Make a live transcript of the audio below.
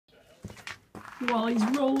while he's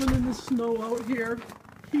rolling in the snow out here.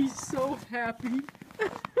 He's so happy.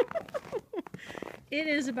 It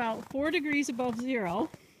is about 4 degrees above zero,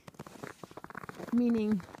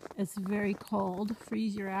 meaning it's very cold,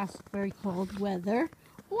 freeze your ass, very cold weather.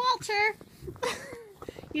 Walter!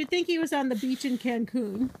 You'd think he was on the beach in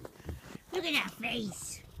Cancun. Look at that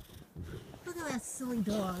face. Look at that silly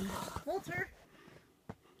dog. Walter?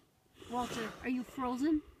 Walter, are you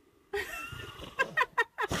frozen?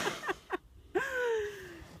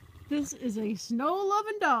 This is a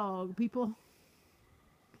snow-loving dog, people.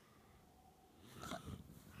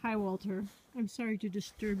 Hi, Walter. I'm sorry to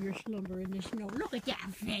disturb your slumber in the snow. Look at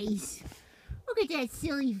that face. Look at that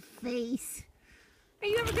silly face. Are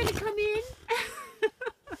you ever going to come in?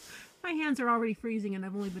 My hands are already freezing and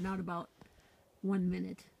I've only been out about 1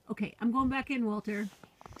 minute. Okay, I'm going back in, Walter.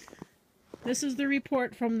 This is the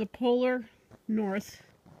report from the polar north,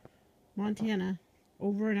 Montana.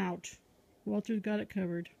 Over and out. Walter's got it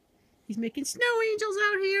covered. He's making snow angels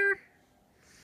out here.